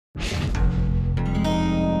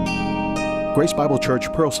Grace Bible Church,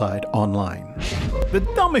 Pearlside, online. The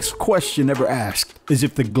dumbest question ever asked is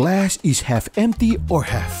if the glass is half empty or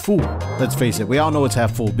half full. Let's face it, we all know it's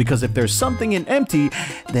half full, because if there's something in empty,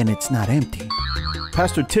 then it's not empty.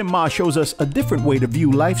 Pastor Tim Ma shows us a different way to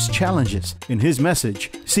view life's challenges in his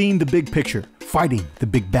message, Seeing the Big Picture, Fighting the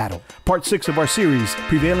Big Battle. Part 6 of our series,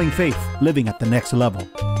 Prevailing Faith, Living at the Next Level.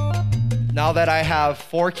 Now that I have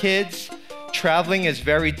 4 kids, traveling is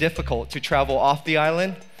very difficult to travel off the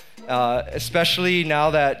island. Especially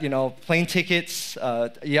now that, plane tickets,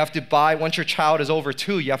 you have to buy, once your child is over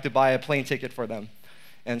 2, you have to buy a plane ticket for them.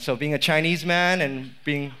 And so being a Chinese man and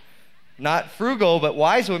being not frugal, but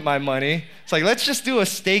wise with my money, it's like, let's just do a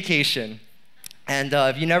staycation. And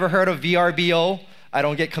if you never heard of VRBO, I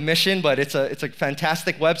don't get commission, but it's a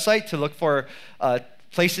fantastic website to look for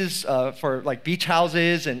places for like beach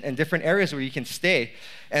houses and different areas where you can stay.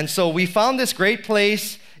 And so we found this great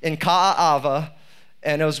place in Ka'ava,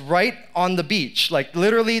 and it was right on the beach. Like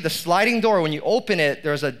literally the sliding door, when you open it,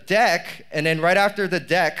 there's a deck, and then right after the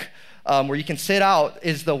deck, where you can sit out,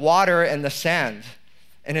 is the water and the sand.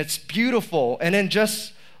 And it's beautiful. And then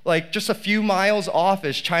just a few miles off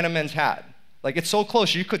is Chinaman's Hat. Like it's so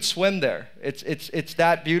close, you could swim there. It's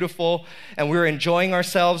that beautiful, and we were enjoying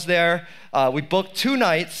ourselves there. We booked 2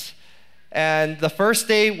 nights, and the first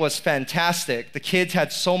day was fantastic. The kids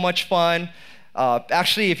had so much fun.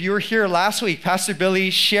 Actually, if you were here last week, Pastor Billy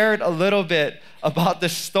shared a little bit about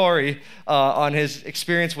this story on his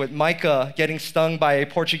experience with Micah getting stung by a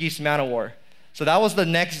Portuguese man-o-war. So that was the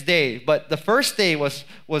next day. But the first day was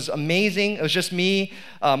amazing. It was just me,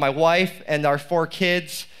 my wife, and our 4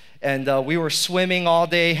 kids. And we were swimming all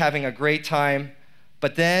day, having a great time.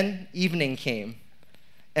 But then evening came.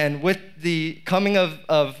 And with the coming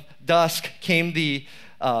of dusk came the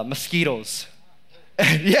mosquitoes.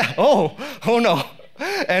 Yeah, oh no.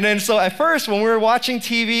 And then so at first, when we were watching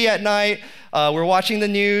TV at night, we were watching the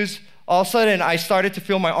news, all of a sudden I started to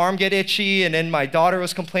feel my arm get itchy, and then my daughter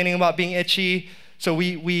was complaining about being itchy. So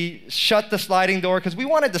we shut the sliding door because we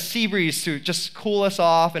wanted the sea breeze to just cool us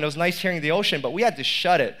off, and it was nice hearing the ocean, but we had to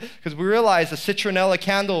shut it because we realized the citronella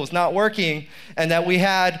candle was not working, and that we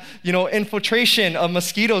had, infiltration of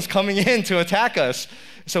mosquitoes coming in to attack us.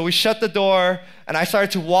 So we shut the door, and I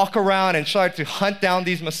started to walk around and started to hunt down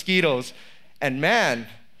these mosquitoes. And man,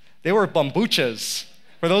 they were bambuchas.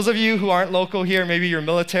 For those of you who aren't local here, maybe you're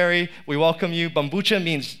military, we welcome you. Bambucha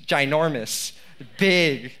means ginormous,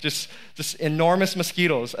 big, just enormous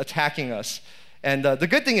mosquitoes attacking us. And the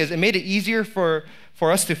good thing is it made it easier for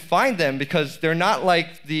us to find them, because they're not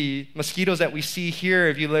like the mosquitoes that we see here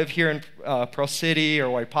if you live here in Pearl City or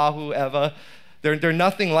Waipahu, Eva. They're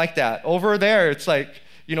nothing like that. Over there, it's like,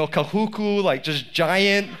 kahuku, like just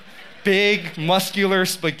giant, big, muscular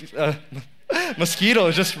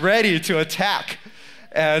mosquitoes just ready to attack.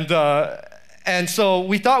 And so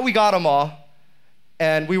we thought we got them all,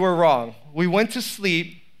 and we were wrong. We went to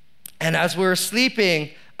sleep, and as we were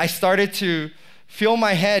sleeping, I started to feel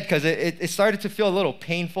my head, because it started to feel a little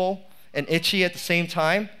painful and itchy at the same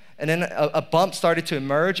time. And then a bump started to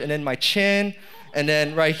emerge, and then my chin, and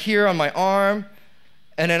then right here on my arm.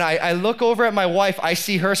 And then I look over at my wife, I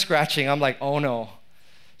see her scratching. I'm like, oh no.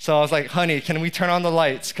 So I was like, honey, can we turn on the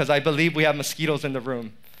lights? Because I believe we have mosquitoes in the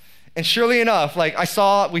room. And surely enough,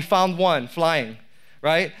 we found one flying,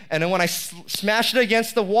 right? And then when I smashed it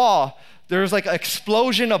against the wall, there was like an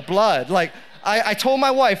explosion of blood. Like I told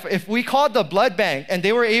my wife, if we called the blood bank and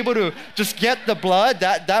they were able to just get the blood,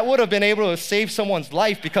 that would have been able to save someone's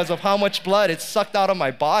life because of how much blood it sucked out of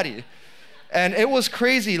my body. And it was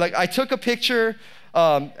crazy. Like I took a picture.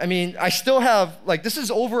 I still have, this is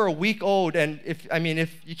over a week old, and if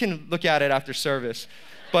you can look at it after service,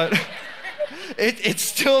 but it's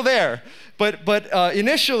still there. But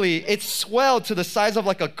initially, it swelled to the size of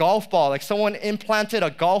like a golf ball, like someone implanted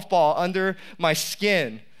a golf ball under my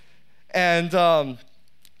skin. And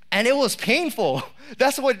it was painful.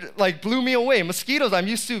 That's what blew me away. Mosquitoes, I'm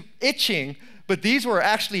used to itching, but these were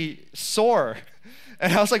actually sore.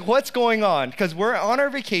 And I was like, what's going on? Because we're on our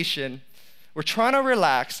vacation. We're trying to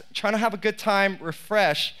relax, trying to have a good time,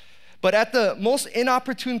 refresh. But at the most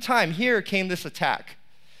inopportune time, here came this attack.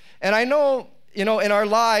 And I know, in our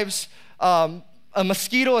lives, a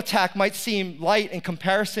mosquito attack might seem light in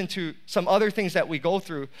comparison to some other things that we go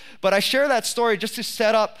through. But I share that story just to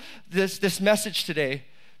set up this message today.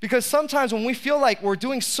 Because sometimes when we feel like we're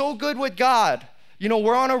doing so good with God,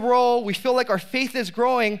 we're on a roll, we feel like our faith is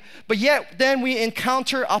growing, but yet then we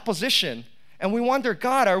encounter opposition. And we wonder,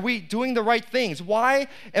 God, are we doing the right things? Why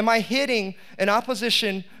am I hitting an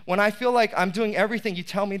opposition when I feel like I'm doing everything you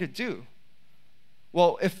tell me to do?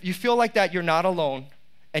 Well, if you feel like that, you're not alone,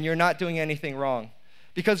 and you're not doing anything wrong.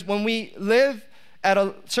 Because when we live at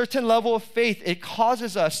a certain level of faith, it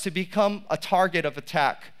causes us to become a target of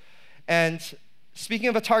attack. And speaking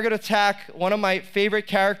of a target attack, one of my favorite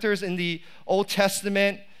characters in the Old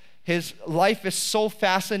Testament, his life is so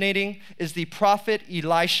fascinating, is the prophet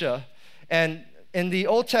Elisha. And in the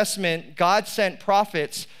Old Testament, God sent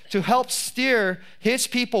prophets to help steer his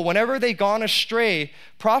people whenever they gone astray.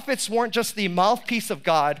 Prophets weren't just the mouthpiece of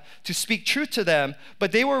God to speak truth to them,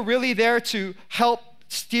 but they were really there to help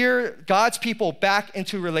steer God's people back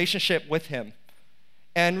into relationship with him.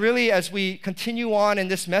 And really, as we continue on in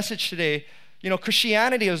this message today,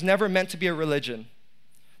 Christianity was never meant to be a religion.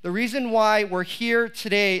 The reason why we're here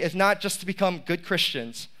today is not just to become good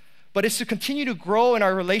Christians, but it's to continue to grow in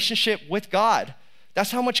our relationship with God.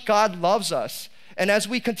 That's how much God loves us. And as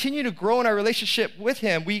we continue to grow in our relationship with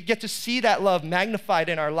him, we get to see that love magnified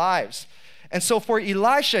in our lives. And so for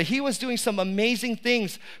Elisha, he was doing some amazing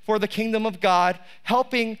things for the kingdom of God,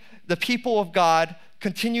 helping the people of God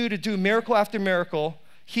continue to do miracle after miracle,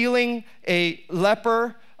 healing a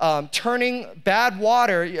leper, turning bad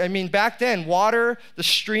water. I mean, back then, water, the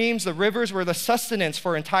streams, the rivers were the sustenance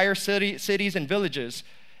for entire cities and villages.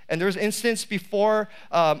 And there's an instance before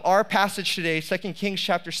our passage today, 2 Kings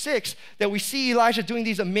chapter 6, that we see Elijah doing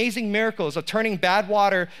these amazing miracles of turning bad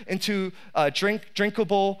water into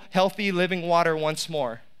drinkable, healthy, living water once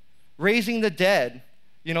more. Raising the dead,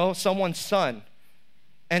 someone's son.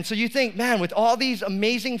 And so you think, man, with all these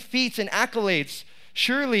amazing feats and accolades,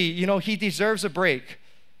 surely, he deserves a break.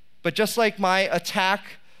 But just like my attack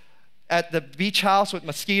at the beach house with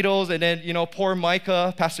mosquitoes, and then, poor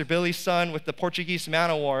Micah, Pastor Billy's son, with the Portuguese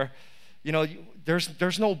man-o-war,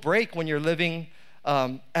 there's no break when you're living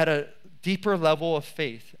at a deeper level of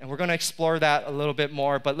faith. And we're going to explore that a little bit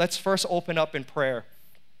more, but let's first open up in prayer.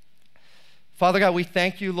 Father God, we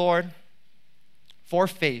thank you, Lord, for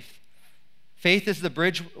faith. Faith is the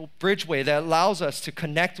bridgeway that allows us to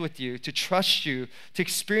connect with you, to trust you, to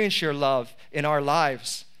experience your love in our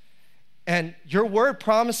lives. And your word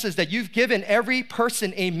promises that you've given every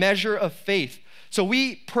person a measure of faith. So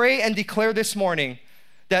we pray and declare this morning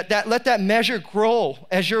that let that measure grow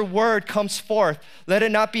as your word comes forth. Let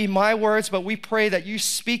it not be my words, but we pray that you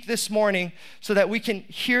speak this morning so that we can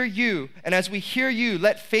hear you. And as we hear you,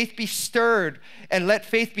 let faith be stirred and let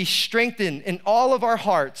faith be strengthened in all of our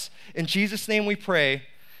hearts. In Jesus' name we pray,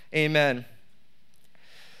 amen.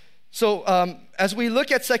 So as we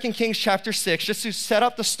look at 2 Kings chapter 6, just to set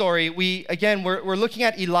up the story, we're looking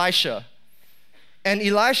at Elisha. And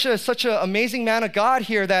Elisha is such an amazing man of God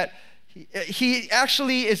here that he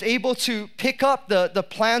actually is able to pick up the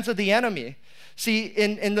plans of the enemy. See,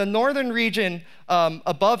 in the northern region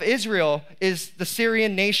above Israel is the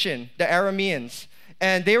Syrian nation, the Arameans.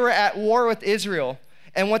 And they were at war with Israel.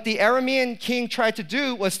 And what the Aramean king tried to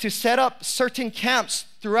do was to set up certain camps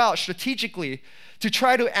throughout strategically to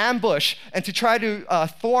try to ambush and to try to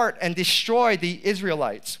thwart and destroy the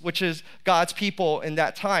Israelites, which is God's people in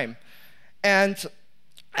that time. And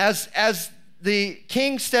as the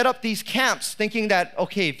king set up these camps thinking that,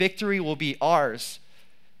 okay, victory will be ours,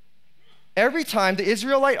 every time the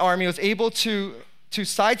Israelite army was able to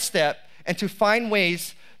sidestep and to find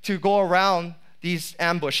ways to go around these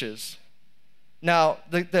ambushes. Now,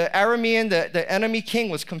 the Aramean, the enemy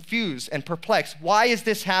king, was confused and perplexed. Why is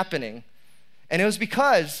this happening? And it was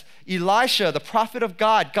because Elisha, the prophet of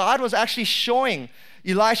God was actually showing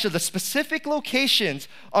Elisha the specific locations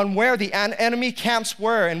on where the enemy camps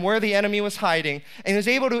were and where the enemy was hiding. And he was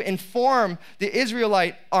able to inform the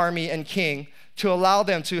Israelite army and king to allow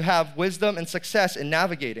them to have wisdom and success in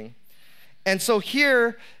navigating. And so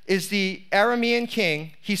here is the Aramean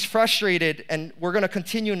king. He's frustrated, and we're going to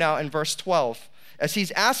continue now in verse 12. As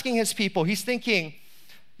he's asking his people, he's thinking,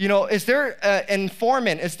 is there an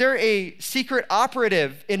informant? Is there a secret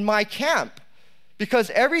operative in my camp? Because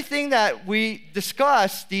everything that we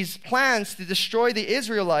discuss, these plans to destroy the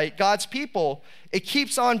Israelite, God's people, it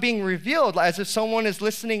keeps on being revealed as if someone is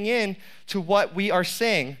listening in to what we are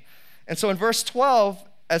saying. And so in verse 12,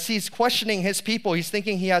 as he's questioning his people, he's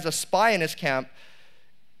thinking he has a spy in his camp.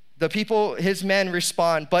 The people, his men,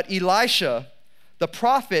 respond, but Elisha, the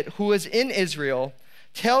prophet who is in Israel,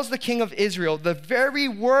 tells the king of Israel the very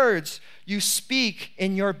words you speak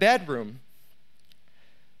in your bedroom.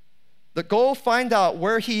 Go find out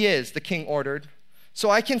where he is, the king ordered, so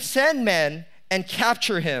I can send men and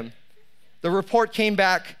capture him. The report came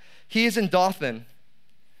back, he is in Dothan.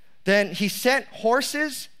 Then he sent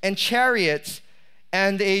horses and chariots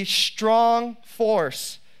and a strong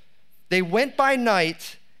force. They went by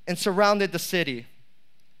night and surrounded the city.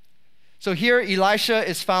 So here Elisha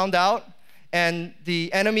is found out, and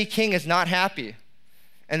the enemy king is not happy.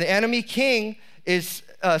 And the enemy king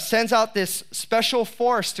sends out this special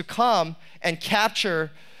force to come and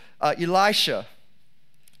capture Elisha.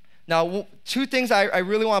 Now, two things I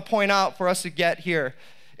really want to point out for us to get here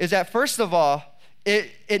is that, first of all,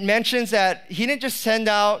 it mentions that he didn't just send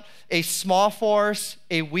out a small force,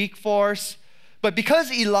 a weak force, but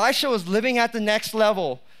because Elisha was living at the next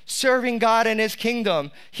level, serving God and his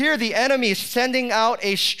kingdom, here the enemy is sending out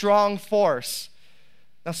a strong force.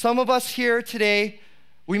 Now, some of us here today,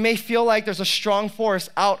 we may feel like there's a strong force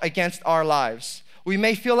out against our lives. We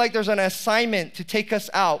may feel like there's an assignment to take us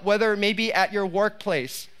out, whether it may be at your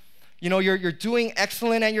workplace. You know, you're doing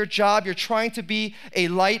excellent at your job. You're trying to be a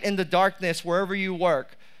light in the darkness wherever you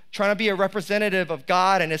work, trying to be a representative of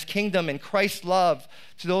God and his kingdom and Christ's love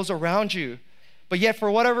to those around you. But yet,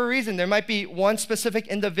 for whatever reason, there might be one specific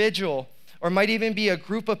individual, or might even be a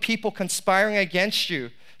group of people conspiring against you,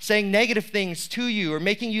 saying negative things to you, or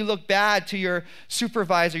making you look bad to your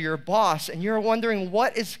supervisor, your boss, and you're wondering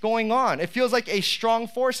what is going on. It feels like a strong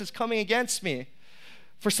force is coming against me.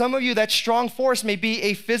 For some of you, that strong force may be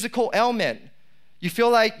a physical ailment. You feel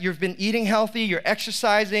like you've been eating healthy, you're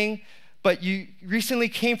exercising, but you recently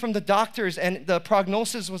came from the doctors and the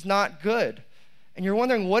prognosis was not good. And you're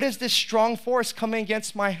wondering, what is this strong force coming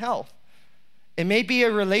against my health? It may be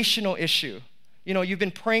a relational issue. You know, you've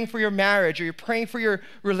been praying for your marriage, or you're praying for your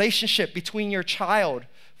relationship between your child,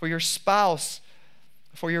 for your spouse,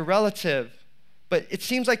 for your relative. But it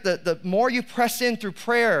seems like the more you press in through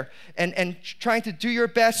prayer and trying to do your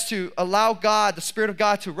best to allow God, the Spirit of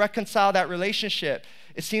God, to reconcile that relationship,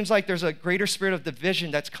 it seems like there's a greater spirit of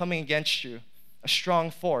division that's coming against you, a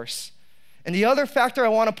strong force. And the other factor I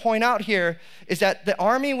want to point out here is that the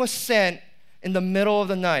army was sent in the middle of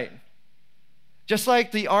the night. Just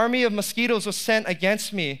like the army of mosquitoes was sent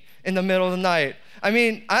against me in the middle of the night. I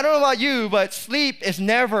mean, I don't know about you, but sleep is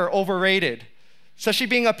never overrated. Especially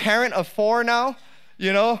being a parent of 4 now,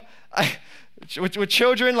 you know, with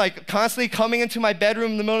children like constantly coming into my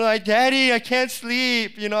bedroom in the middle of the night, Daddy, I can't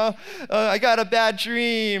sleep, you know, I got a bad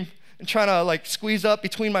dream. And trying to like squeeze up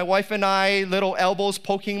between my wife and I, little elbows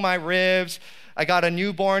poking my ribs. I got a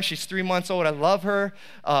newborn, she's 3 months old, I love her.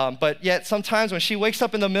 But yet sometimes when she wakes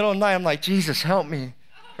up in the middle of the night, I'm like, Jesus, help me,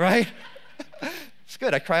 right? It's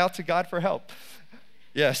good, I cry out to God for help.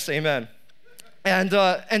 Yes, amen.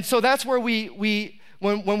 And so that's where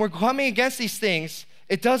when we're coming against these things,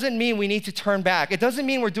 it doesn't mean we need to turn back. It doesn't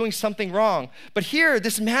mean we're doing something wrong. But here,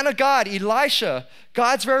 this man of God, Elisha,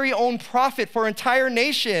 God's very own prophet for an entire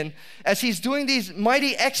nation, as he's doing these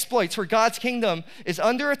mighty exploits for God's kingdom, is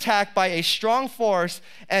under attack by a strong force,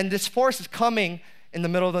 and this force is coming in the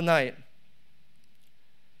middle of the night.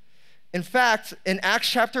 In fact, in Acts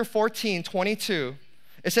chapter 14, 22,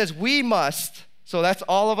 it says, we must, so that's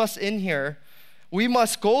all of us in here, we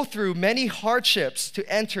must go through many hardships to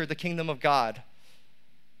enter the kingdom of God.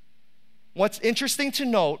 What's interesting to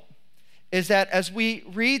note is that as we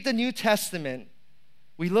read the New Testament,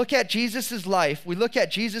 we look at Jesus' life, we look at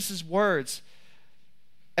Jesus' words.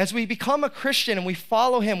 As we become a Christian and we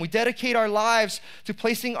follow him, we dedicate our lives to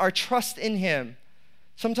placing our trust in him.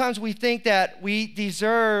 Sometimes we think that we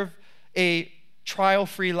deserve a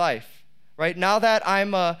trial-free life, right? Now that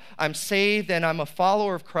I'm saved and I'm a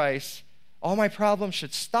follower of Christ, all my problems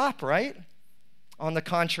should stop, right? On the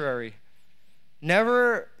contrary,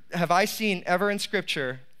 never have I seen ever in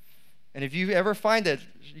Scripture, and if you ever find it,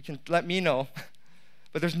 you can let me know,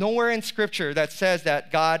 but there's nowhere in Scripture that says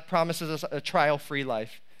that God promises us a trial-free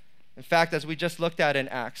life. In fact, as we just looked at in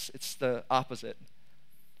Acts, it's the opposite.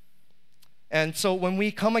 And so when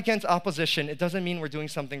we come against opposition, it doesn't mean we're doing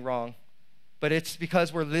something wrong, but it's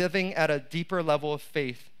because we're living at a deeper level of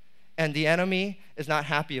faith, and the enemy is not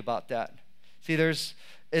happy about that. See, there's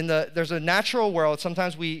a natural world.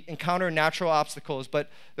 Sometimes we encounter natural obstacles, but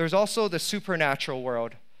there's also the supernatural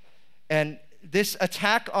world. And this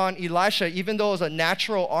attack on Elisha, even though it was a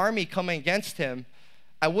natural army coming against him,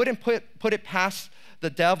 I wouldn't put it past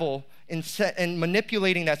the devil in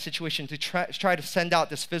manipulating that situation to try to send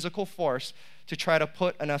out this physical force to try to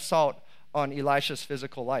put an assault on Elisha's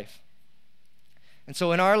physical life. And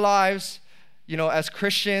so in our lives, you know, as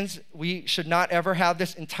Christians, we should not ever have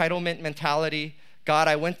this entitlement mentality. God,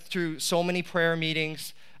 I went through so many prayer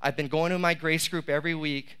meetings. I've been going to my grace group every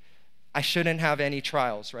week. I shouldn't have any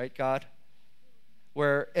trials, right, God?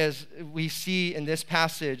 Whereas we see in this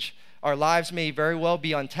passage, our lives may very well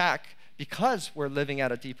be on attack because we're living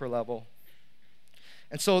at a deeper level.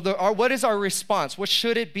 And so what is our response? What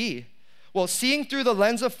should it be? Well, seeing through the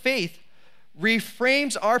lens of faith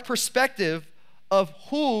reframes our perspective of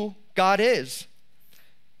who God is.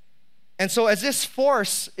 And so as this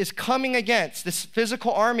force is coming against this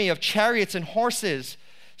physical army of chariots and horses,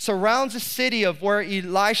 surrounds the city of where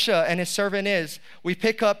Elisha and his servant is. We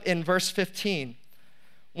pick up in verse 15.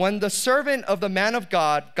 When the servant of the man of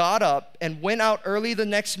God got up and went out early the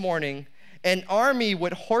next morning, an army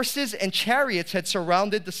with horses and chariots had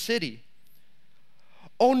surrounded the city.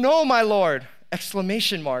 "Oh no, my lord!"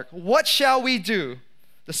 exclamation mark. "What shall we do?"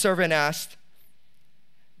 the servant asked.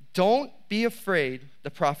 "Don't be afraid," the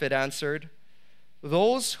prophet answered.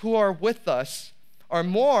 "Those who are with us are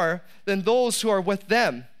more than those who are with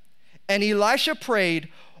them." And Elisha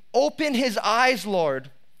prayed, "Open his eyes,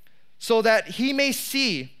 Lord, so that he may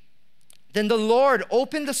see." Then the Lord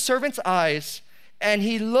opened the servant's eyes, and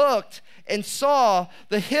he looked and saw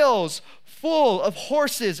the hills full of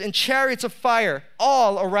horses and chariots of fire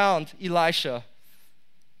all around Elisha.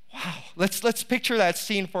 Wow, let's picture that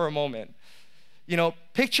scene for a moment.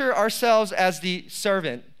 Picture ourselves as the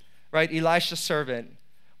servant, right? Elisha's servant.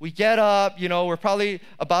 We get up, we're probably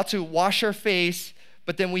about to wash our face,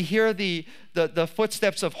 but then we hear the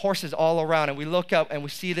footsteps of horses all around, and we look up and we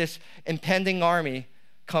see this impending army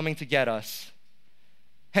coming to get us.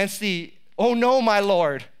 Hence the, "Oh no, my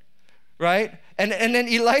Lord," right? And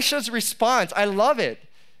then Elisha's response, I love it.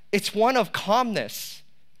 It's one of calmness.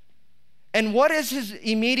 And what is his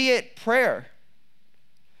immediate prayer?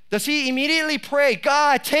 Does he immediately pray,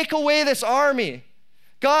 "God, take away this army.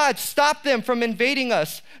 God, stop them from invading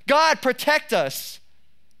us. God, protect us"?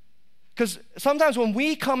 Because sometimes when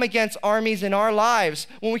we come against armies in our lives,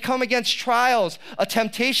 when we come against trials, a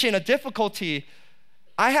temptation, a difficulty,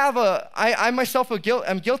 I myself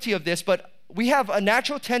am guilty of this, but we have a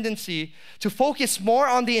natural tendency to focus more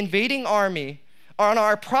on the invading army, on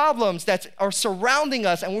our problems that are surrounding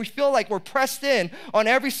us, and we feel like we're pressed in on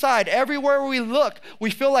every side. Everywhere we look,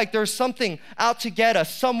 we feel like there's something out to get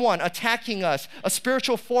us, someone attacking us, a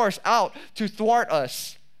spiritual force out to thwart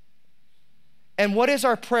us. And what is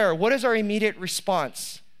our prayer? What is our immediate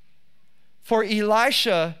response? For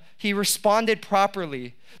Elisha, he responded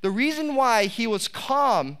properly. The reason why he was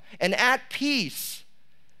calm and at peace,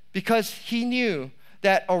 because he knew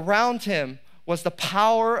that around him was the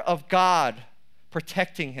power of God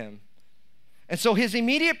protecting him. And so his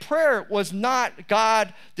immediate prayer was not,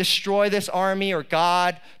 "God, destroy this army," or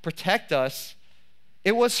 "God, protect us."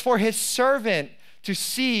 It was for his servant to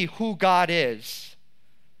see who God is.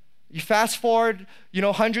 You fast forward,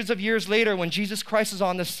 hundreds of years later when Jesus Christ is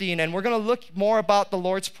on the scene, and we're going to look more about the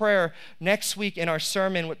Lord's Prayer next week in our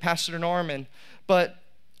sermon with Pastor Norman. But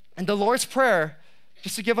in the Lord's Prayer,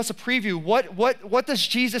 just to give us a preview, what does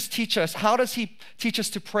Jesus teach us? How does he teach us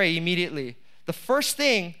to pray immediately? The first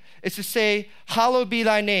thing is to say, "Hallowed be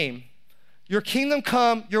thy name. Your kingdom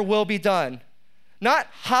come, your will be done." Not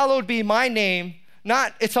 "Hallowed be my name,"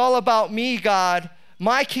 not "It's all about me, God.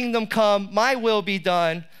 My kingdom come, my will be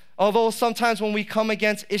done." Although sometimes when we come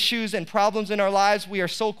against issues and problems in our lives, we are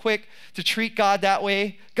so quick to treat God that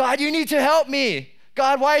way. "God, you need to help me.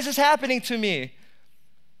 God, why is this happening to me?"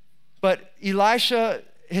 But Elisha,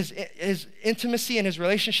 his intimacy and his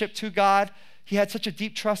relationship to God, he had such a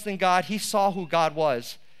deep trust in God. He saw who God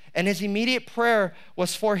was. And his immediate prayer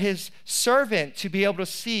was for his servant to be able to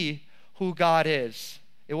see who God is.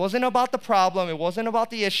 It wasn't about the problem. It wasn't about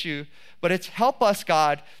the issue. But it's, "Help us,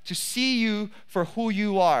 God, to see you for who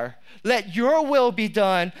you are. Let your will be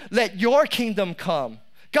done. Let your kingdom come.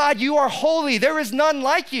 God, you are holy. There is none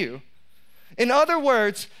like you." In other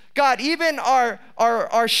words, God, even our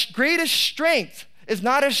greatest strength is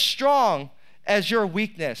not as strong as your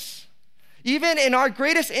weakness. Even in our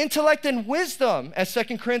greatest intellect and wisdom, as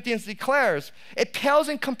 2 Corinthians declares, it pales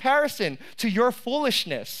in comparison to your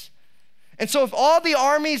foolishness. And so if all the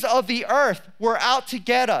armies of the earth were out to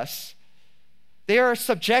get us, they are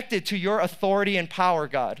subjected to your authority and power,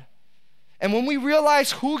 God. And when we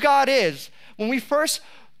realize who God is, when we first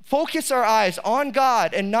focus our eyes on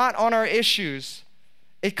God and not on our issues,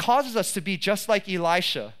 it causes us to be just like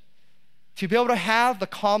Elisha, to be able to have the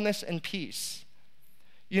calmness and peace.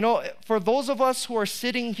 For those of us who are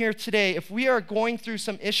sitting here today, if we are going through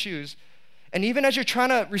some issues, and even as you're trying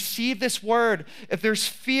to receive this word, if there's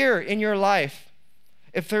fear in your life,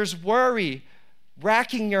 if there's worry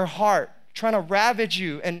racking your heart, trying to ravage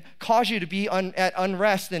you and cause you to be at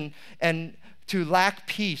unrest and to lack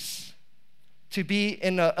peace, to be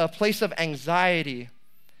in a place of anxiety,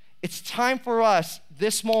 it's time for us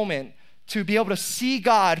this moment to be able to see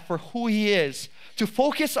God for who he is, to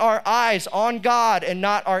focus our eyes on God and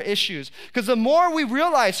not our issues. Because the more we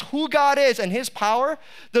realize who God is and his power,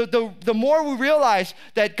 the more we realize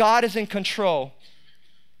that God is in control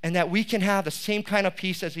and that we can have the same kind of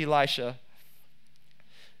peace as Elisha.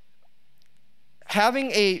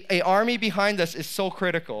 Having a army behind us is so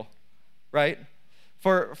critical, right?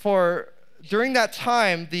 For during that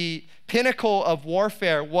time, the pinnacle of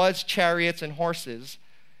warfare was chariots and horses.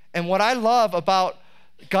 And what I love about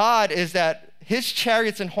God is that his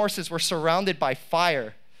chariots and horses were surrounded by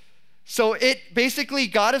fire. So basically,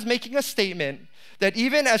 God is making a statement that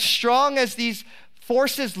even as strong as these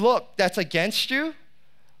forces look that's against you,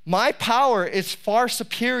 my power is far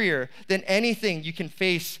superior than anything you can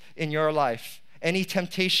face in your life, any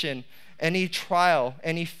temptation, any trial,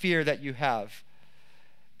 any fear that you have.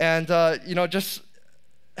 And, just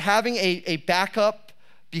having a backup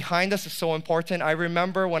behind us is so important. I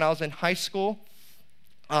remember when I was in high school,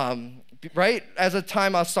 right as the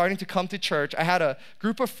time I was starting to come to church, I had a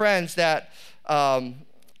group of friends that,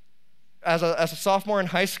 as a sophomore in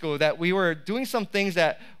high school, that we were doing some things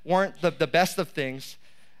that weren't the best of things,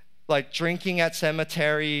 like drinking at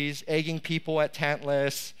cemeteries, egging people at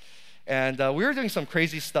Tantless, and we were doing some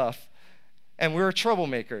crazy stuff, and we were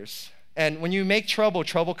troublemakers. And when you make trouble,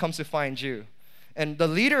 trouble comes to find you. And the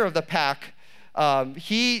leader of the pack,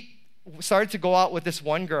 he started to go out with this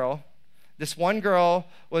one girl. This one girl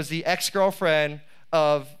was the ex-girlfriend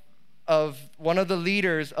of one of the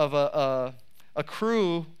leaders of a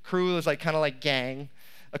crew is like kind of like gang,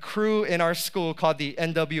 a crew in our school called the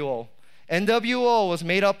NWO. NWO was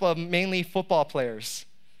made up of mainly football players.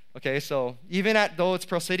 Okay, so even though it's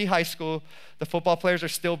Pearl City High School, the football players are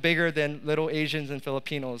still bigger than little Asians and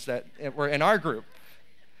Filipinos that were in our group.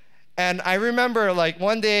 And I remember like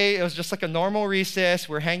one day, it was just like a normal recess,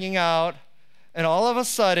 we're hanging out, and all of a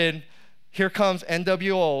sudden, here comes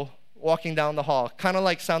NWO walking down the hall, kind of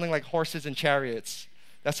like sounding like horses and chariots.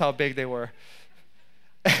 That's how big they were.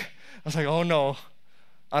 I was like, oh no,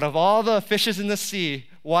 out of all the fishes in the sea,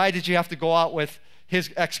 why did you have to go out with his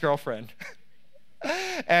ex-girlfriend?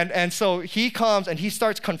 And so he comes and he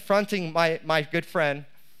starts confronting my good friend.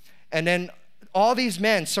 And then all these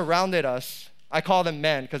men surrounded us. I call them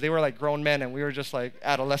men because they were like grown men and we were just like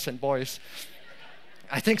adolescent boys.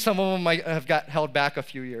 I think some of them might have got held back a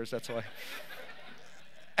few years, that's why.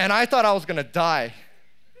 And I thought I was gonna die.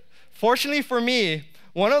 Fortunately for me,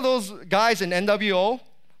 one of those guys in NWO,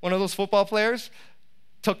 one of those football players,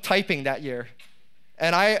 took typing that year.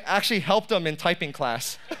 And I actually helped him in typing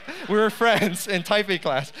class. We were friends in typing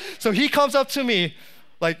class. So he comes up to me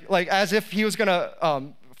like as if he was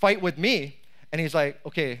gonna fight with me. And he's like,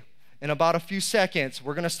 okay, in about a few seconds,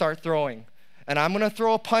 we're gonna start throwing. And I'm gonna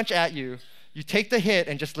throw a punch at you. You take the hit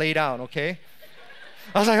and just lay down, okay?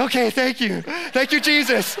 I was like, okay, thank you. Thank you,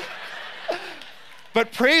 Jesus.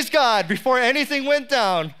 But praise God, before anything went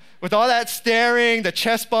down, with all that staring, the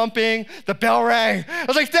chest bumping, the bell rang. I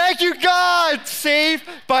was like, thank you, God, saved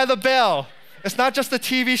by the bell. It's not just a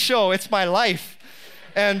TV show, it's my life.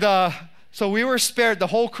 And so we were spared, the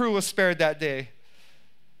whole crew was spared that day.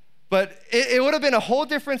 But it would have been a whole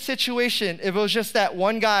different situation if it was just that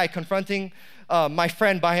one guy confronting my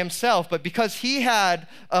friend by himself. But because he had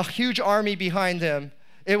a huge army behind him,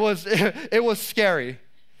 it was scary.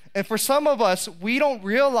 And for some of us, we don't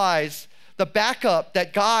realize the backup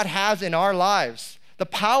that God has in our lives, the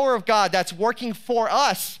power of God that's working for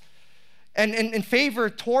us and in favor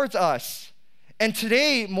towards us. And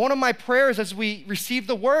today, one of my prayers as we receive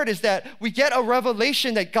the word is that we get a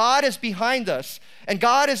revelation that God is behind us and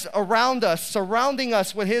God is around us, surrounding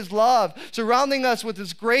us with his love, surrounding us with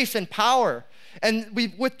his grace and power. And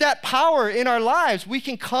with that power in our lives, we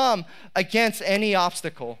can come against any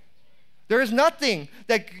obstacle. There is nothing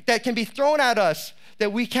that can be thrown at us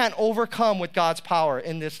that we can't overcome with God's power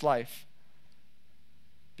in this life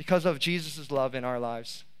because of Jesus' love in our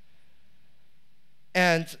lives.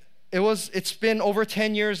 And it's been over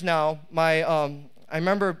 10 years now. I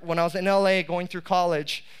remember when I was in LA going through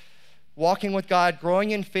college, walking with God,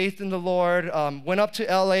 growing in faith in the Lord, went up to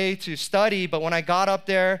LA to study, but when I got up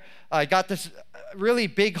there, I got this really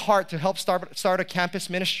big heart to help start a campus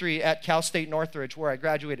ministry at Cal State Northridge, where I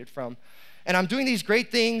graduated from. And I'm doing these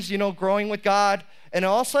great things, growing with God. And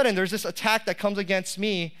all of a sudden, there's this attack that comes against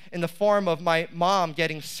me in the form of my mom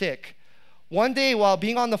getting sick. One day, while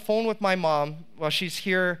being on the phone with my mom, while she's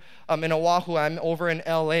here in Oahu, I'm over in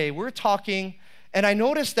LA, we're talking, and I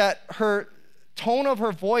noticed that her tone of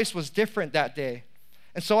her voice was different that day.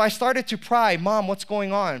 And so I started to pry, Mom, what's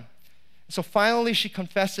going on? And so finally, she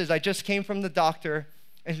confesses, I just came from the doctor,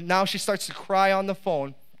 and now she starts to cry on the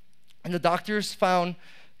phone. And the doctors found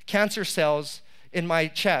cancer cells in my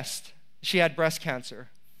chest. She had breast cancer.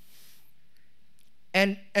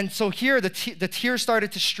 And so here, the tears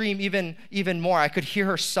started to stream even more. I could hear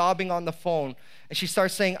her sobbing on the phone. And she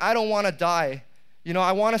starts saying, I don't want to die.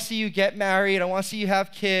 I want to see you get married. I want to see you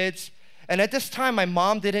have kids. And at this time, my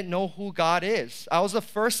mom didn't know who God is. I was the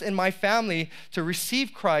first in my family to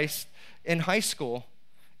receive Christ in high school.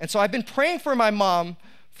 And so I've been praying for my mom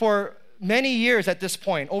for many years at this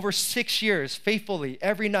point, over 6 years, faithfully,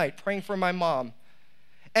 every night, praying for my mom.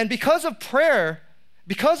 And because of prayer,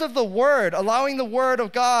 because of the Word, allowing the Word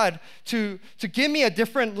of God to give me a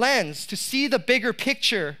different lens, to see the bigger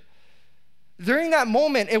picture, during that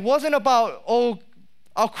moment, it wasn't about, oh,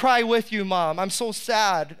 I'll cry with you, Mom. I'm so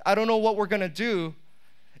sad. I don't know what we're going to do.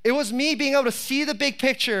 It was me being able to see the big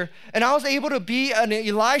picture, and I was able to be an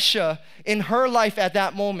Elisha in her life at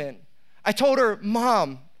that moment. I told her,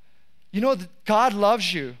 Mom, you know, God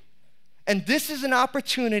loves you, and this is an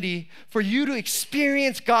opportunity for you to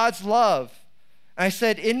experience God's love. And I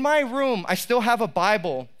said, in my room, I still have a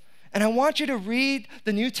Bible, and I want you to read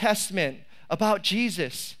the New Testament about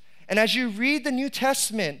Jesus. And as you read the New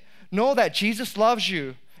Testament, know that Jesus loves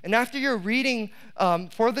you. And after you're reading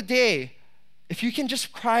for the day, if you can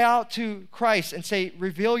just cry out to Christ and say,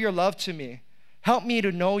 reveal your love to me. Help me to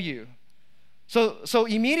know you. So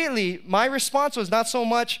immediately, my response was not so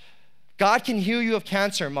much, God can heal you of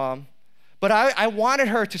cancer, Mom. But I wanted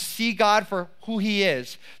her to see God for who He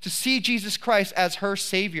is, to see Jesus Christ as her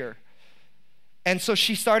Savior. And so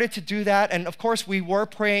she started to do that. And of course, we were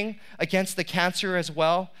praying against the cancer as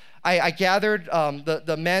well. I gathered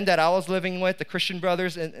the men that I was living with, the Christian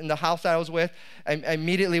brothers in the house that I was with. And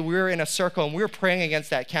immediately, we were in a circle, and we were praying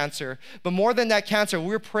against that cancer. But more than that cancer, we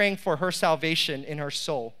were praying for her salvation in her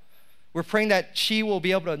soul. We're praying that she will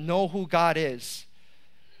be able to know who God is.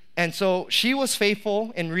 And so she was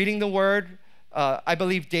faithful in reading the Word, I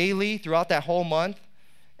believe, daily throughout that whole month.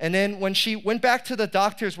 And then when she went back to the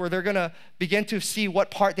doctors where they're going to begin to see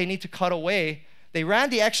what part they need to cut away, they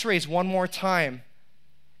ran the x-rays one more time.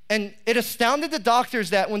 And it astounded the doctors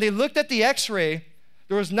that when they looked at the x-ray,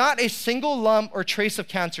 there was not a single lump or trace of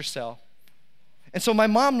cancer cell. And so my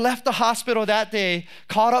mom left the hospital that day,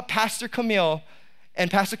 called up Pastor Camille,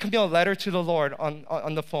 and Pastor Camille led her to the Lord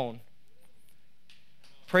on the phone.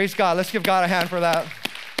 Praise God. Let's give God a hand for that.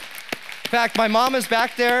 In fact, my mom is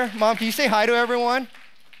back there. Mom, can you say hi to everyone?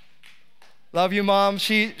 Love you, Mom.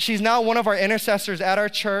 She's now one of our intercessors at our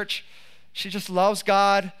church. She just loves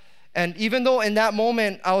God. And even though in that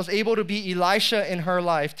moment I was able to be Elisha in her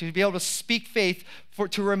life, to be able to speak faith,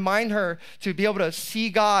 to remind her to be able to see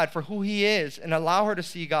God for who He is and allow her to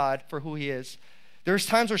see God for who He is. There's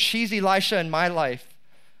times where she's Elisha in my life.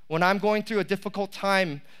 When I'm going through a difficult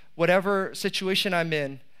time, whatever situation I'm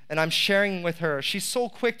in, and I'm sharing with her, she's so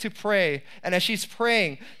quick to pray. And as she's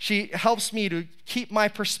praying, she helps me to keep my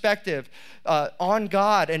perspective on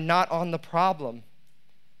God and not on the problem.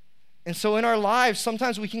 And so in our lives,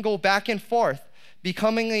 sometimes we can go back and forth,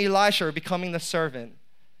 becoming the Elisha or becoming the servant.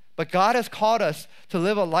 But God has called us to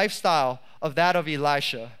live a lifestyle of that of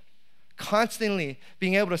Elisha, constantly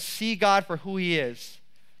being able to see God for who He is.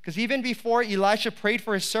 Because even before Elisha prayed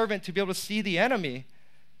for his servant to be able to see the enemy,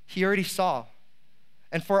 he already saw.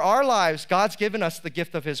 And for our lives, God's given us the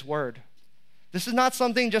gift of His Word. This is not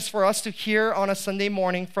something just for us to hear on a Sunday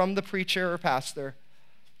morning from the preacher or pastor.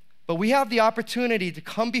 But we have the opportunity to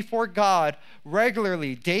come before God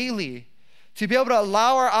regularly, daily, to be able to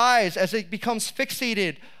allow our eyes, as it becomes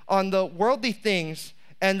fixated on the worldly things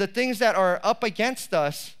and the things that are up against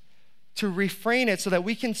us, to refrain it so that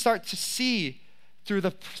we can start to see through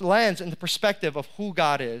the lens and the perspective of who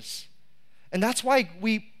God is. And that's why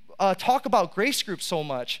we talk about grace groups so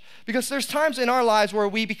much, because there's times in our lives where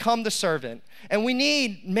we become the servant, and we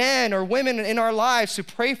need men or women in our lives to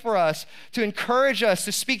pray for us, to encourage us,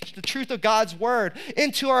 to speak the truth of God's Word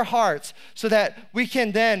into our hearts, so that we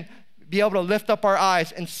can then be able to lift up our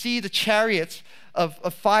eyes and see the chariots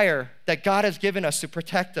of fire that God has given us to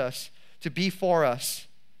protect us, to be for us.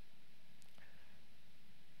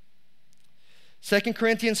 2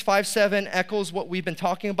 Corinthians 5:7 echoes what we've been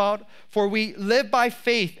talking about. For we live by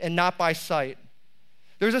faith and not by sight.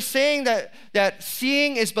 There's a saying that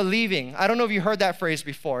seeing is believing. I don't know if you heard that phrase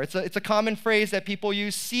before. It's a common phrase that people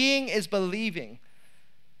use. Seeing is believing.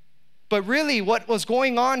 But really what was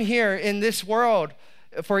going on here in this world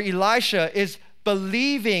for Elisha is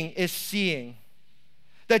believing is seeing.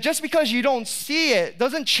 That just because you don't see it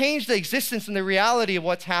doesn't change the existence and the reality of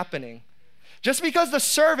what's happening. Just because the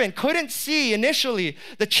servant couldn't see initially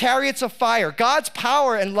the chariots of fire, God's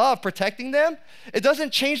power and love protecting them, it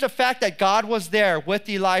doesn't change the fact that God was there with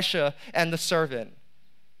Elisha and the servant.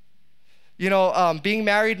 You know, being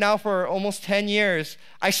married now for almost 10 years,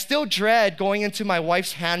 I still dread going into my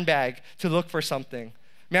wife's handbag to look for something.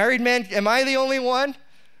 Married men, am I the only one?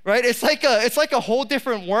 Right? It's like a whole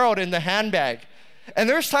different world in the handbag. And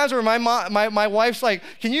there's times where my wife's like,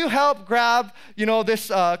 can you help grab, this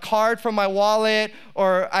card from my wallet?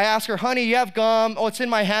 Or I ask her, honey, you have gum? Oh, it's in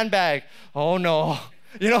my handbag. Oh no,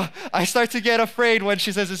 I start to get afraid when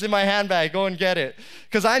she says, it's in my handbag, go and get it.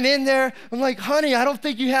 Because I'm in there, I'm like, honey, I don't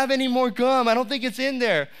think you have any more gum. I don't think it's in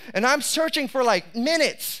there. And I'm searching for like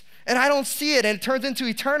minutes, and I don't see it, and it turns into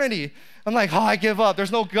eternity. I'm like, I give up.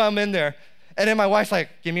 There's no gum in there. And then my wife's like,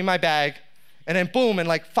 give me my bag. And then boom, in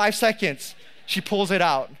like 5 seconds, she pulls it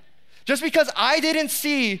out. Just because I didn't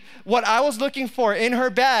see what I was looking for in her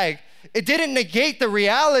bag, it didn't negate the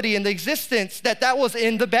reality and the existence that was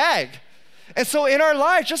in the bag. And so in our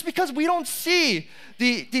lives, just because we don't see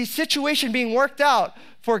the situation being worked out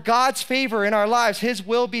for God's favor in our lives, His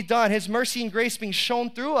will be done, His mercy and grace being shown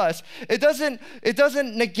through us, it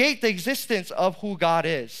doesn't negate the existence of who God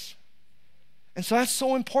is. And so that's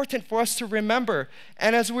so important for us to remember.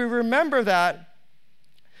 And as we remember that,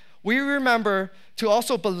 we remember to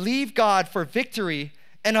also believe God for victory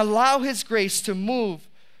and allow His grace to move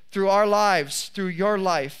through our lives, through your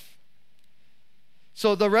life.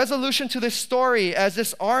 So the resolution to this story, as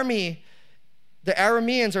this army, the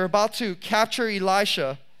Arameans, are about to capture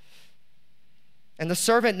Elisha, and the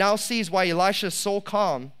servant now sees why Elisha is so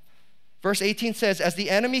calm. Verse 18 says, as the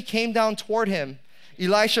enemy came down toward him,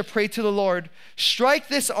 Elisha prayed to the Lord, strike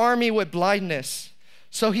this army with blindness.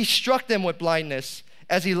 So he struck them with blindness,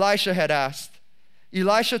 as Elisha had asked.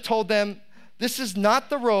 Elisha told them, this is not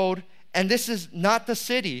the road, and this is not the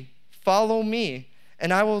city. Follow me,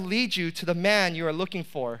 and I will lead you to the man you are looking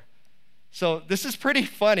for. So this is pretty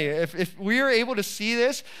funny. If we are able to see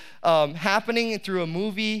this happening through a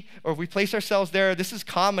movie, or if we place ourselves there, this is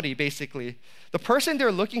comedy, basically. The person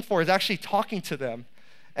they're looking for is actually talking to them.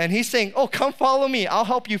 And he's saying, come follow me. I'll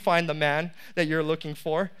help you find the man that you're looking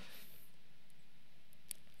for.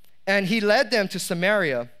 And he led them to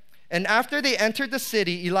Samaria. And after they entered the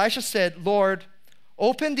city, Elisha said, Lord,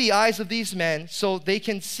 open the eyes of these men so they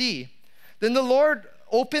can see. Then the Lord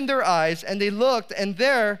opened their eyes, and they looked, and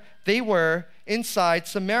there they were inside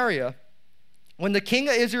Samaria. When the king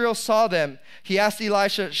of Israel saw them, he asked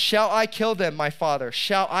Elisha, shall I kill them, my father?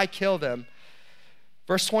 Shall I kill them?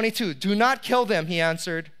 Verse 22, do not kill them, he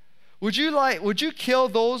answered. Would you kill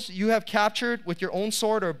those you have captured with your own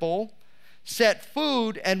sword or bow? Set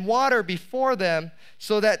food and water before them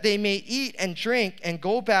so that they may eat and drink and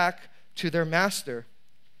go back to their master.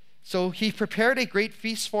 So he prepared a great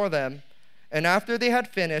feast for them, and after they had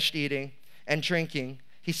finished eating and drinking,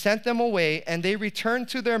 he sent them away, and they returned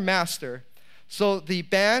to their master. So the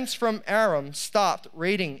bands from Aram stopped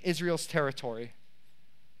raiding Israel's territory.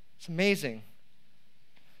 It's amazing.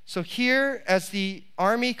 So here, as the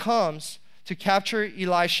army comes to capture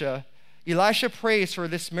Elisha, Elisha prays for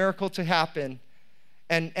this miracle to happen.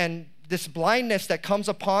 And this blindness that comes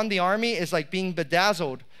upon the army is like being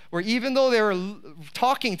bedazzled, where even though they were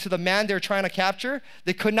talking to the man they're trying to capture,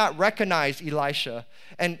 they could not recognize Elisha.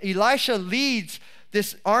 And Elisha leads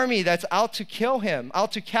this army that's out to kill him,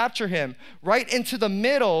 out to capture him, right into the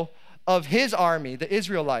middle of his army, the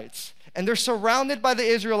Israelites. And they're surrounded by the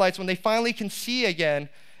Israelites when they finally can see again.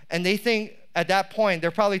 And they think, at that point,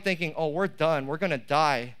 they're probably thinking, we're done. We're going to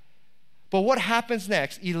die. But what happens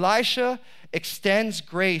next? Elisha extends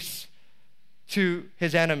grace to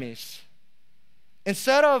his enemies.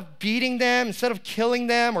 Instead of beating them, instead of killing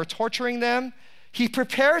them or torturing them, he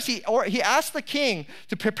asks the king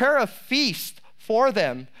to prepare a feast for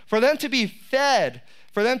them to be fed,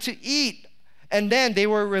 for them to eat, and then they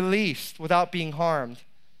were released without being harmed.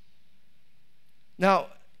 Now,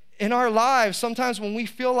 in our lives, sometimes when we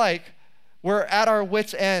feel like we're at our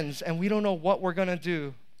wits' ends and we don't know what we're going to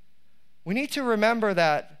do, we need to remember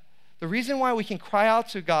that the reason why we can cry out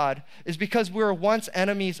to God is because we were once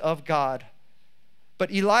enemies of God.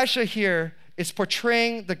 But Elisha here is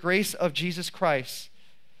portraying the grace of Jesus Christ,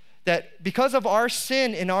 that because of our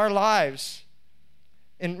sin in our lives,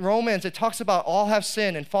 in Romans, it talks about all have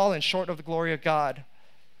sinned and fallen short of the glory of God.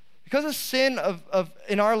 Because of sin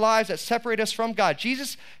in our lives that separate us from God,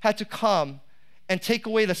 Jesus had to come and take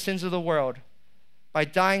away the sins of the world by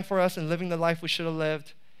dying for us and living the life we should have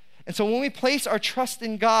lived. And so when we place our trust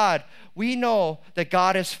in God, we know that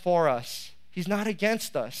God is for us. He's not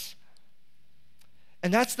against us.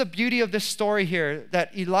 And that's the beauty of this story here,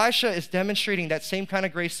 that Elisha is demonstrating that same kind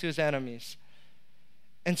of grace to his enemies.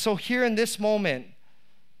 And so here in this moment,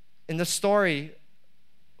 in the story,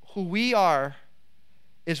 who we are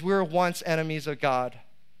is we're once enemies of God.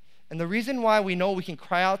 And the reason why we know we can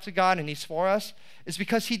cry out to God and He's for us is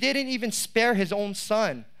because He didn't even spare His own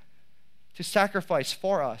Son to sacrifice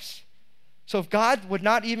for us. So if God would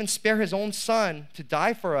not even spare His own Son to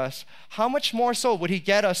die for us, how much more so would He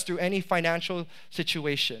get us through any financial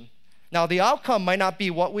situation? Now, the outcome might not be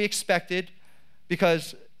what we expected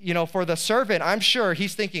because, for the servant, I'm sure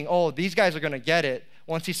he's thinking, these guys are going to get it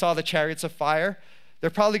once he saw the chariots of fire. They're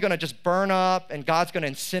probably going to just burn up and God's going to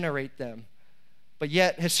incinerate them. But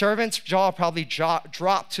yet his servant's jaw probably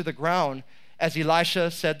dropped to the ground as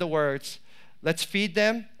Elisha said the words, let's feed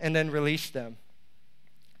them and then release them.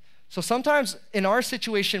 So sometimes in our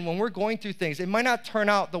situation, when we're going through things, it might not turn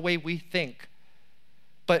out the way we think.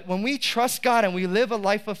 But when we trust God and we live a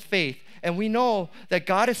life of faith, and we know that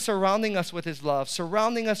God is surrounding us with his love,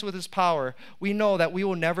 surrounding us with his power, we know that we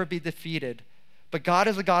will never be defeated. But God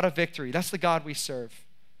is a God of victory. That's the God we serve.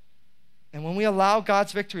 And when we allow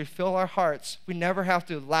God's victory to fill our hearts, we never have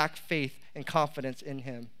to lack faith and confidence in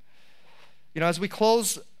him. You know, as we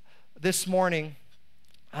close this morning,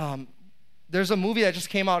 there's a movie that just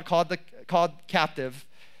came out called Captive,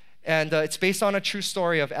 and it's based on a true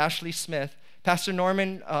story of Ashley Smith. Pastor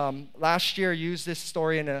Norman last year used this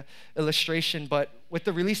story in an illustration, but with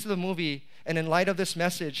the release of the movie and in light of this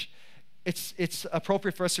message, it's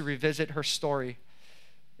appropriate for us to revisit her story.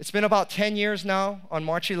 It's been about 10 years now, on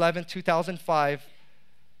March 11, 2005,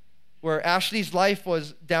 where Ashley's life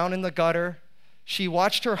was down in the gutter. She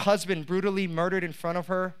watched her husband brutally murdered in front of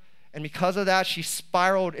her, and because of that, she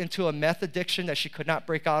spiraled into a meth addiction that she could not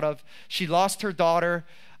break out of. She lost her daughter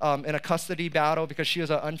in a custody battle because she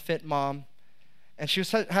was an unfit mom. And she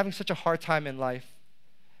was having such a hard time in life.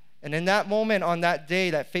 And in that moment, on that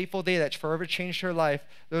day, that fateful day that forever changed her life,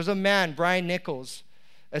 there was a man, Brian Nichols,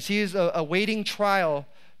 as he is awaiting trial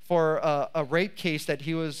for a rape case that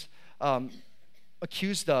he was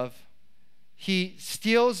accused of. He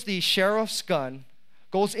steals the sheriff's gun,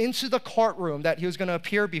 goes into the courtroom that he was going to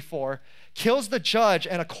appear before, kills the judge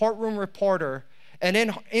and a courtroom reporter, and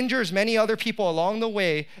then injures many other people along the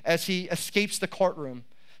way as he escapes the courtroom.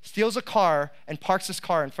 Steals a car and parks his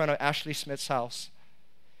car in front of Ashley Smith's house.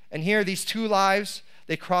 And here, these two lives,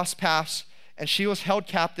 they cross paths, and she was held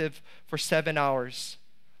captive for 7 hours.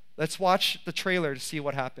 Let's watch the trailer to see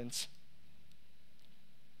what happens.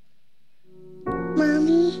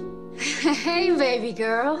 Mommy. Hey, baby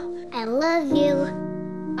girl. I love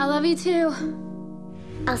you. I love you too.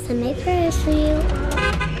 I'll send my prayers for you.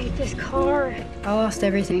 I hate this car. I lost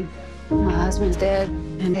everything. My husband's dead,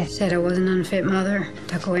 and they said I was an unfit mother.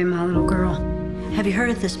 Took away my little girl. Have you heard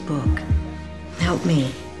of this book? Help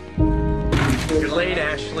me. You're late,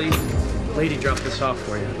 Ashley. The lady dropped this off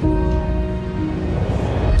for you.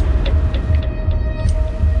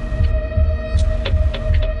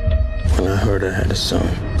 When I heard I had a son,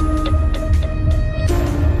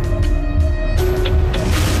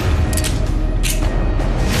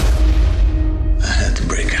 I had to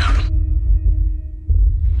break out.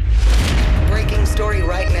 Breaking story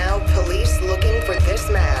right now. Police looking for this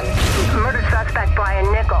man. Murder suspect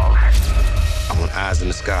Brian Nichols. I want eyes in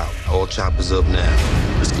the sky. All choppers up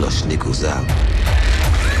now. Let's flush Nichols out.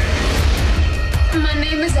 My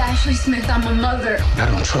name is Ashley Smith. I'm a mother. I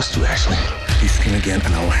don't trust you, Ashley. You skin again,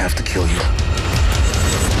 and I will have to kill you.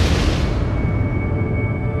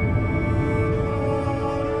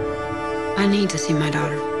 I need to see my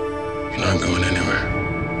daughter. You're not going anywhere.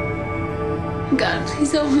 God,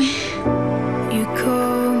 please help me. You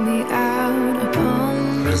call me out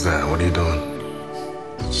upon What is that? What are you doing?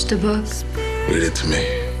 Just a book. Read it to me.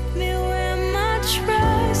 me where my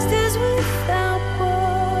trust is without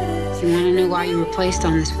borders. You want to know why you were placed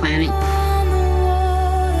on this planet? On the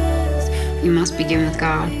waters, You must begin with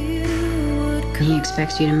God. He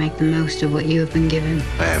expects you to make the most of what you have been given.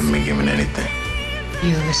 I haven't been given anything.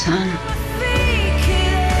 You have a son.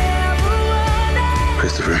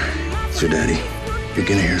 Christopher, it's your daddy. You're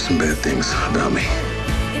gonna hear some bad things about me.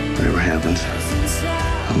 Whatever happens,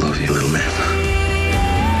 I love you, little man.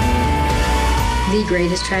 The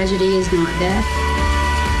greatest tragedy is not death,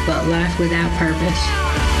 but life without purpose.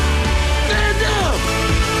 Stand up!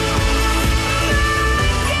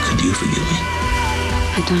 Could you forgive me?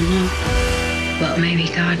 I don't know, but maybe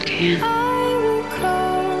God can. I will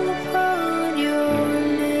call upon your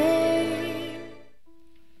name.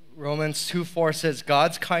 Romans 2:4 says,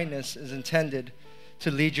 God's kindness is intended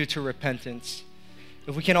to lead you to repentance.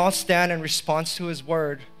 If we can all stand in response to his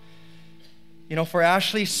word. You know, for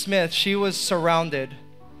Ashley Smith, she was surrounded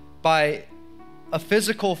by a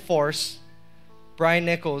physical force, Brian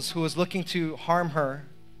Nichols, who was looking to harm her.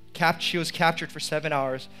 She was captured for 7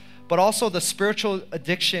 hours. But also the spiritual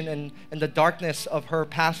addiction and the darkness of her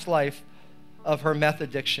past life, of her meth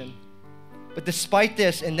addiction. But despite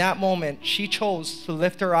this, in that moment, she chose to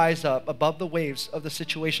lift her eyes up above the waves of the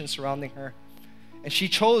situation surrounding her. And she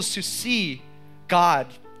chose to see God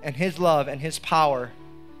and his love and his power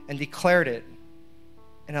and declared it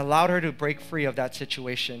and allowed her to break free of that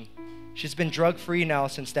situation. She's been drug-free now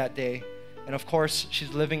since that day. And of course,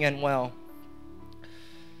 she's living and well.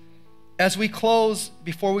 As we close,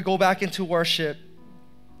 before we go back into worship,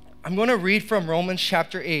 I'm going to read from Romans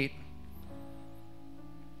chapter 8.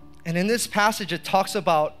 And in this passage, it talks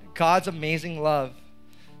about God's amazing love.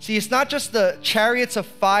 See, it's not just the chariots of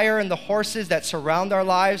fire and the horses that surround our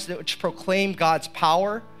lives which proclaim God's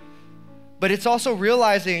power, but it's also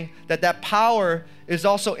realizing that that power is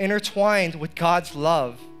also intertwined with God's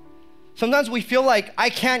love. Sometimes we feel like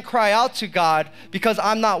I can't cry out to God because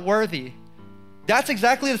I'm not worthy. That's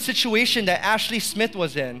exactly the situation that Ashley Smith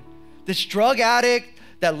was in. This drug addict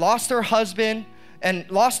that lost her husband and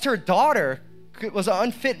lost her daughter, was an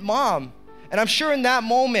unfit mom. And I'm sure in that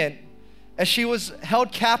moment, as she was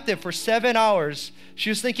held captive for 7 hours, she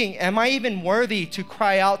was thinking, am I even worthy to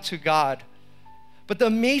cry out to God? But the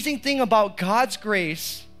amazing thing about God's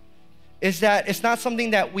grace is that it's not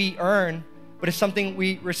something that we earn, but it's something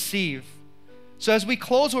we receive. So as we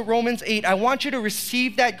close with Romans 8, I want you to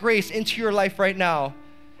receive that grace into your life right now.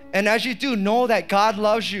 And as you do, know that God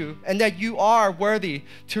loves you and that you are worthy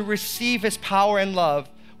to receive His power and love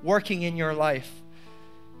working in your life.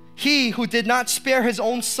 He who did not spare His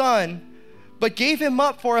own Son, but gave Him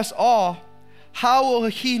up for us all, how will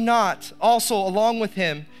He not also, along with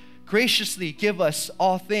Him, graciously give us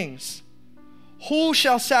all things? Who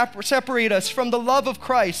shall separate us from the love of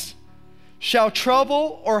Christ? Shall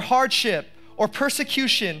trouble or hardship or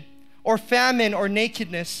persecution or famine or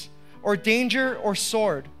nakedness or danger or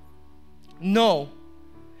sword? No.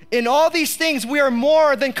 In all these things we are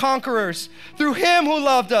more than conquerors through Him who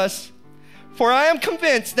loved us. For I am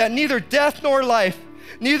convinced that neither death nor life,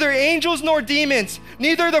 neither angels nor demons,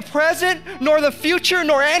 neither the present nor the future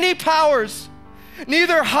nor any powers,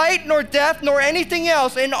 neither height nor depth nor anything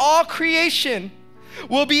else in all creation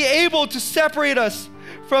will be able to separate us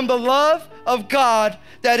from the love of God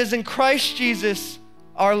that is in Christ Jesus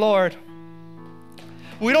our Lord.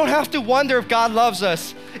 We don't have to wonder if God loves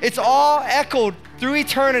us. It's all echoed through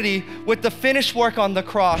eternity with the finished work on the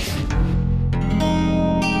cross.